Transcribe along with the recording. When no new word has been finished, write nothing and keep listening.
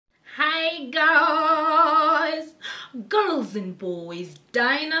Hey guys, girls and boys,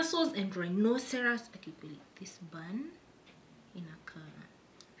 dinosaurs and rhinoceros. Okay, this bun in a car.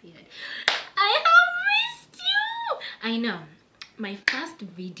 I have missed you. I know. My first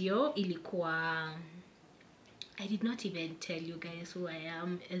video ilikuwa, I did not even tell you guys who I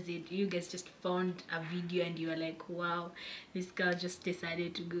am, as it you guys just found a video and you were like, wow, this girl just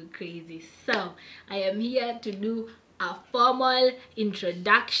decided to go crazy. So I am here to do a formal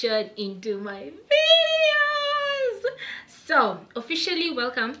introduction into my videos. So officially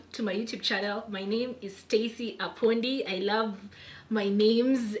welcome to my YouTube channel. My name is Stacey Apondi. I love my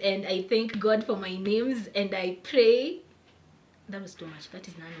names and I thank God for my names, and I pray. That was too much. That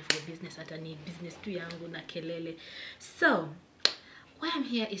is none of your business. At any business tu yangu na kelele. So why I'm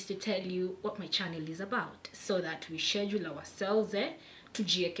here is to tell you what my channel is about, so that we schedule ourselves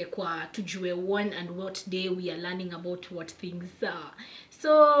tujieke kwa tujue when and what day we are learning about what things are.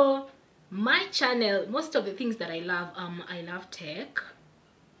 So my channel, most of the things that I love tech.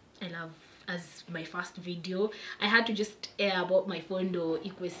 I love, as my first video I had to just air about my phone, though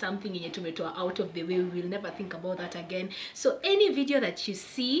it was something in tumetoa out of the way. We will never think about that again. So any video that you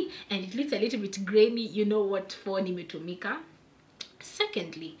see and it looks a little bit grainy, you know what phone imetumika.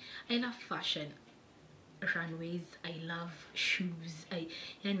 Secondly, I love fashion, runways, I love shoes.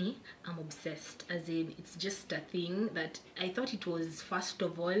 I'm obsessed, as in it's just a thing that I thought it was first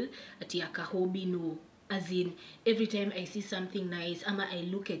of all ati hobby. No, as in every time I see something nice, ama I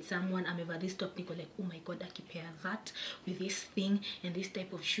look at someone, I'm over this top, Nico, like, oh my god, I can pair that with this thing and this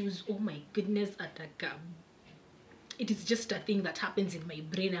type of shoes. Oh my goodness, ataka. It is just a thing that happens in my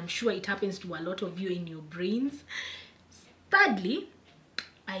brain. I'm sure it happens to a lot of you in your brains. Thirdly,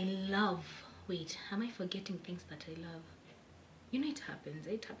 I love, wait, am I forgetting things that I love? You know, it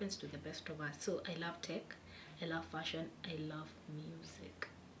happens to the best of us. So I love tech, I love fashion, I love music.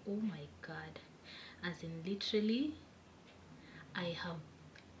 Oh my god, as in literally I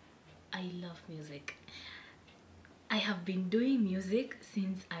love music. I have been doing music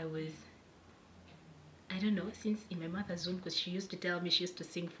since I was, I don't know, since in my mother's womb, because she used to tell me, she used to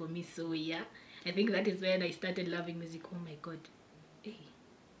sing for me. So yeah, I think that is when I started loving music. Oh my god, hey,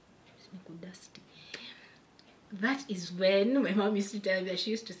 it's dusty. That is when my mom used to tell me that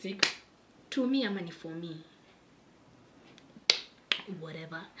she used to sing to me, amani for me,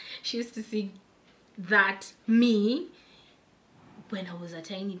 whatever. She used to sing that me when I was a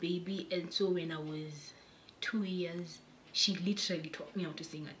tiny baby, and so when I was 2 years, she literally taught me how to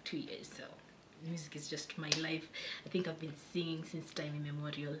sing at 2 years. So music is just my life. I think I've been singing since time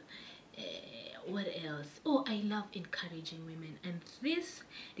immemorial. What else? Oh, I love encouraging women, and this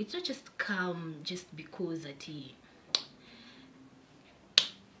did not just come just because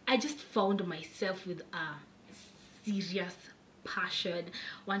I just found myself with a serious passion.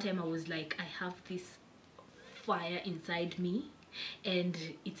 One time I was like, I have this fire inside me, and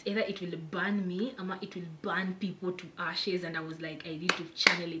it's either it will burn me or it will burn people to ashes, and I was like, I need to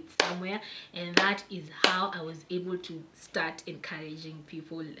channel it somewhere. And that is how I was able to start encouraging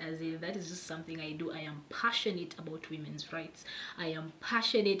people. As in, that is just something I do. I am passionate about women's rights. I am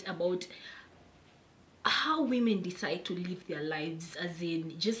passionate about how women decide to live their lives, as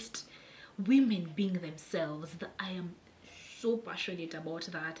in just women being themselves. That I am so passionate about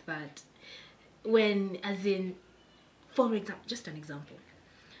that when, as in, for example, just an example,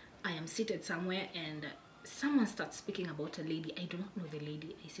 I am seated somewhere and someone starts speaking about a lady. I do not know the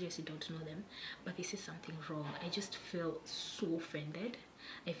lady, I seriously don't know them, but they say something wrong. I just feel so offended.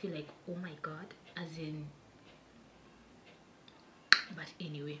 I feel like, oh my god, as in, but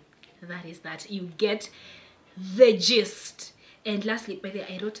anyway, that is that. You get the gist. And lastly, by the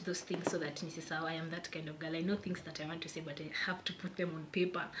way, I wrote those things so that Mrs. Sao, I am that kind of girl. I know things that I want to say, but I have to put them on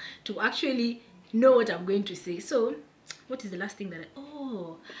paper to actually know what I'm going to say. So what is the last thing that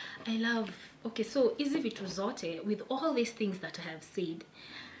I love? Okay, so hizi vitu zote, with all these things that I have said,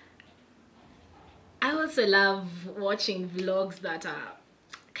 I also love watching vlogs that are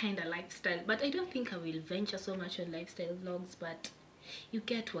kind of lifestyle, but I don't think I will venture so much on lifestyle vlogs, but you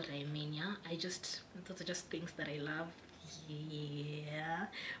get what I mean. Yeah, those are just things that I love. Yeah,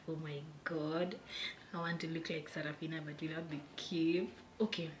 oh my god, I want to look like Sarafina, but without the cape.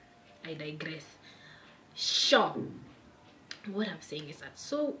 Okay, I digress. Sure, what I'm saying is that,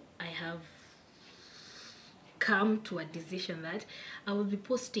 so I have come to a decision that I will be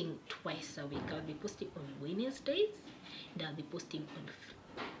posting twice a week. I'll be posting on Wednesdays and I'll be posting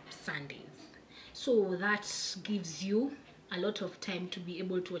on Sundays. So that gives you a lot of time to be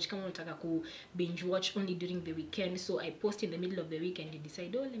able to watch. Kama unataka ku binge watch only during the weekend, so I post in the middle of the week and you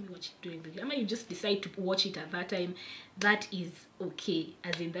decide, oh, let me watch it during the week. I mean, you just decide to watch it at that time. That is okay,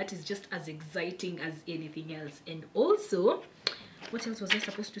 as in that is just as exciting as anything else. And also, what else was I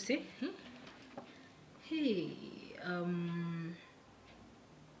supposed to say? Hey,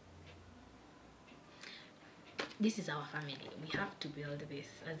 this is our family. We have to build this,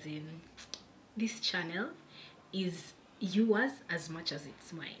 as in this channel is yours as much as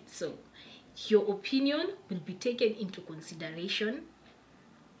it's mine. So your opinion will be taken into consideration.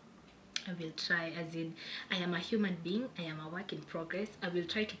 I will try, as in I am a human being, I am a work in progress. I will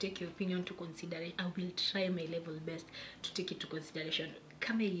try to take your opinion to consideration. I will try my level best to take it to consideration.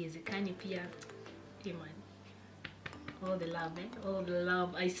 Kama iwezekani pia, man, all the love, all the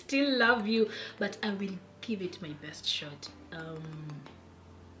love. I still love you, but I will give it my best shot.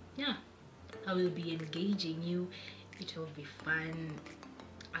 Yeah, I will be engaging you. It will be fun.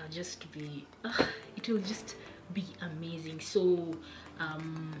 I'll just be it will just be amazing. So no,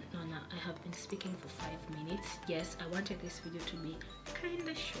 I have been speaking for 5 minutes. Yes, I wanted this video to be kind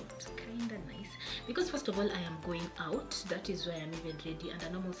of short, kind of nice, because first of all, I am going out. That is why I'm even ready. Under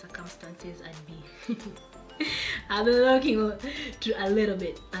normal circumstances, I'd be I've been looking to a little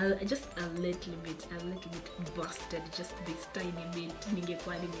bit, just a little bit busted. Just this tiny bit.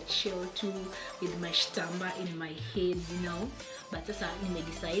 Ningekuwa chill too with my shtamba in my head, you know. But sasa nime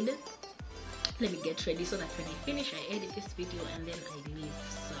decide, let me get ready so that when I finish, I edit this video and then I leave.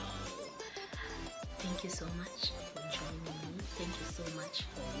 So thank you so much for joining me. Thank you so much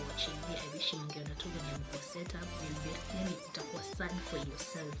for watching me. I wish you mngeona tu venye mko set up. Then itakuwa sad for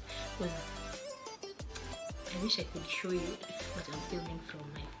yourself, because I wish I could show you, but I'm filming from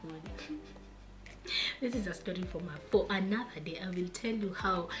my phone. This is a story for another day. I will tell you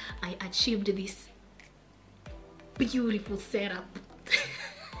how I achieved this beautiful setup.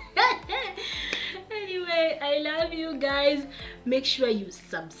 Anyway, I love you guys. Make sure you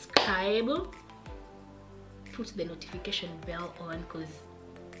subscribe. Put the notification bell on, because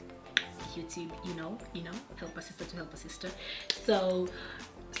YouTube, you know, help a sister to help a sister. So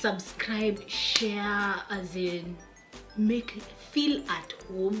subscribe, share, as in feel at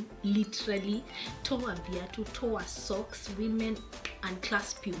home, literally. Toa viatu, toa socks, women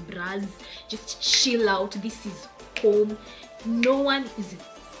unclasp your bras, just chill out. This is home. No one is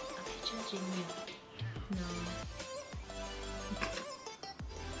judging you. No,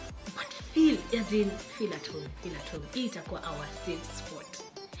 but feel at home. Itakuwa our safe spot.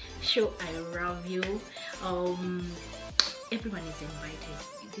 Show I love you. Everyone is invited.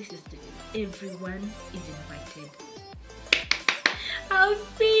 Everyone is invited. I'll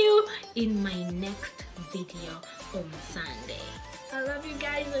see you in my next video on Sunday. I love you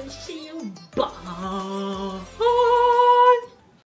guys and see you. Bye.